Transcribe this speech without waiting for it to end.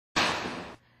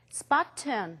Spot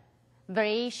turn,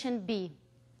 variation B.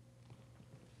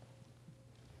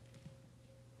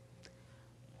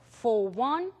 4,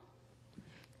 1,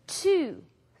 2,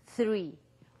 3,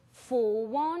 4,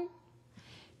 1,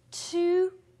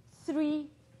 2, 3,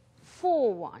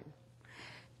 4, 1,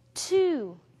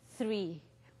 2, 3,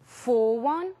 4,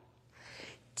 1,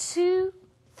 2,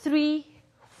 3,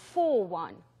 4,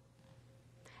 1.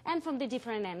 And from the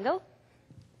different angle.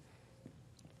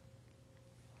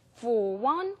 4,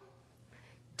 1,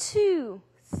 2,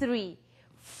 3,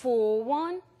 4,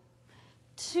 1,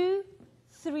 2,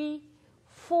 3,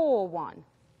 4, 1,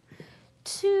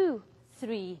 2,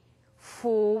 3,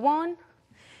 4, 1,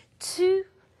 2,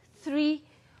 3,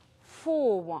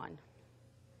 4, 1.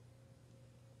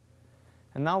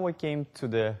 And now we came to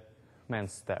the main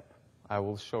step. I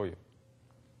will show you.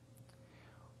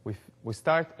 We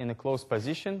start in a closed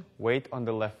position, weight on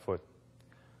the left foot.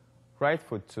 Right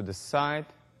foot to the side,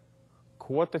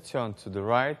 quarter turn to the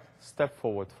right, step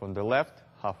forward from the left,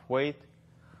 half weight,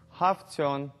 half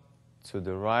turn to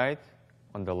the right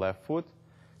on the left foot,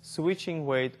 switching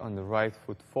weight on the right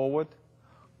foot forward,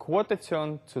 quarter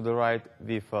turn to the right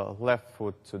with a left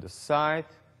foot to the side,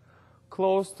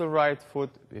 close the right foot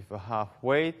with a half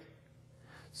weight,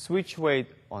 switch weight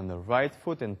on the right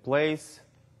foot in place,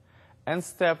 and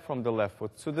step from the left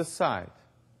foot to the side.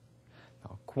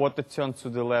 Now, quarter turn to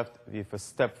the left with a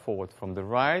step forward from the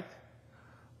right,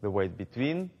 the weight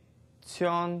between,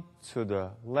 turn to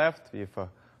the left with a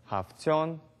half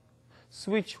turn,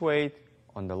 switch weight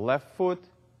on the left foot,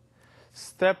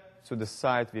 step to the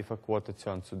side with a quarter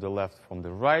turn to the left from the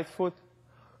right foot,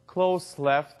 close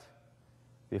left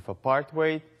with a part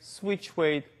weight, switch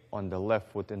weight on the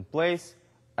left foot in place,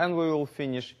 and we will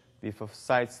finish with a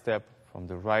side step from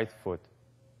the right foot.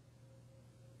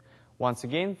 Once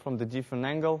again, from the different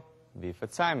angle with a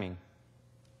timing.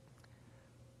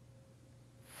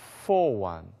 4,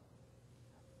 1,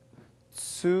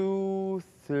 2,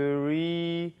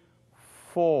 3,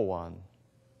 4, 1,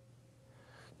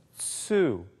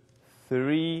 2,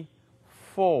 3,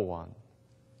 4, 1,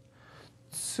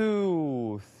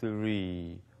 2,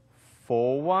 3,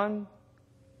 4, 1,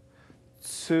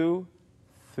 2,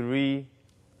 3,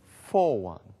 4,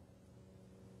 1.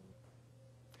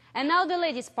 And now the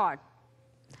ladies part.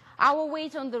 Our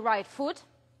weight on the right foot.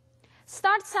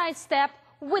 Start side step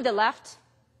with the left.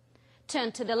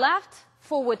 Turn to the left,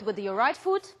 forward with your right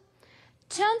foot.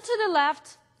 Turn to the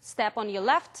left, step on your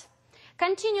left.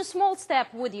 Continue small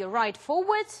step with your right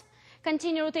forward.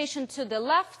 Continue rotation to the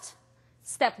left,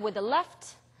 step with the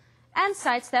left, and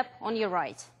side step on your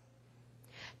right.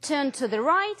 Turn to the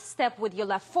right, step with your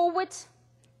left forward.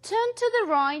 Turn to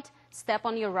the right, step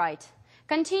on your right.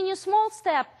 Continue small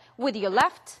step with your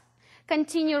left.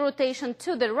 Continue rotation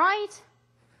to the right,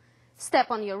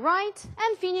 step on your right,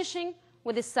 and finishing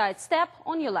with a side step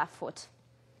on your left foot.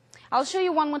 I'll show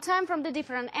you one more time from the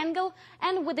different angle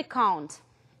and with the count.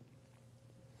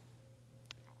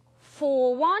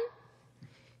 4, 1,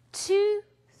 2,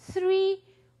 3,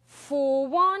 4,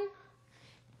 1,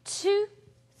 2,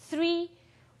 3,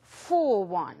 4,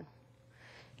 1,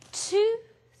 2,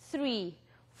 3,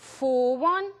 4,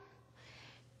 1,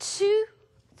 2,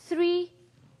 3,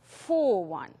 4,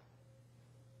 1.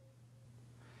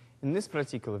 In this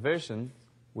particular version,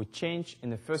 we change in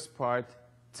the first part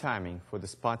timing for the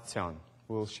spot turn.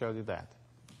 We will show you that.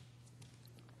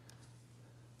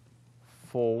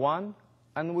 4, 1,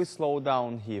 and we slow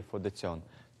down here for the turn.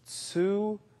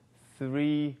 2,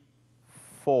 3,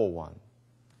 4, 1.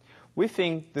 We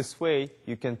think this way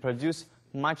you can produce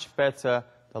much better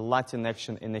the Latin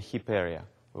action in the hip area.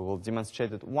 We will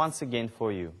demonstrate it once again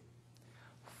for you.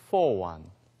 4,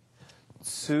 1,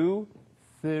 2,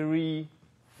 3,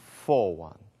 4,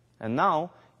 1. And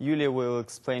now Yulia will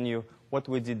explain you what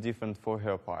we did different for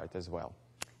her part as well.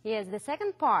 Yes, the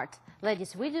second part,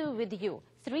 ladies, we do with you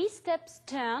 3 steps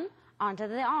turn under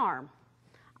the arm.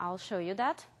 I'll show you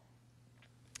that.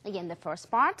 Again, the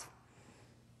first part.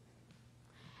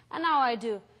 And now I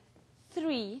do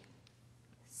 3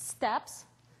 steps,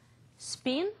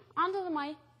 spin under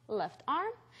my left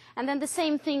arm. And then the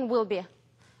same thing will be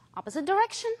opposite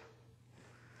direction.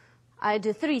 I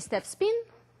do 3 step spin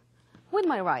with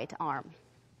my right arm.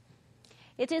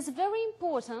 It is very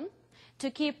important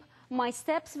to keep my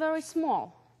steps very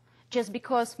small, just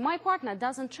because my partner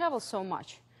doesn't travel so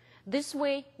much. This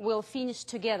way we'll finish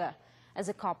together as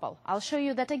a couple. I'll show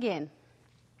you that again.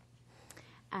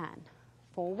 And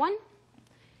 4, 1,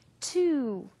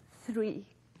 2, 3,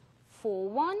 4,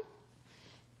 1,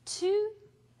 2,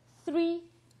 3,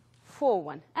 4,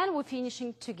 1. And we're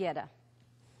finishing together.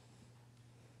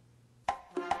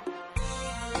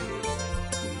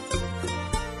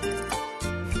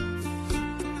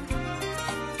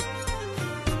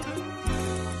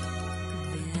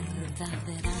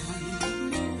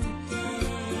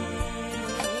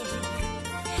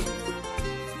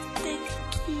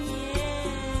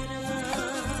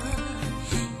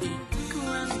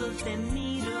 de mí.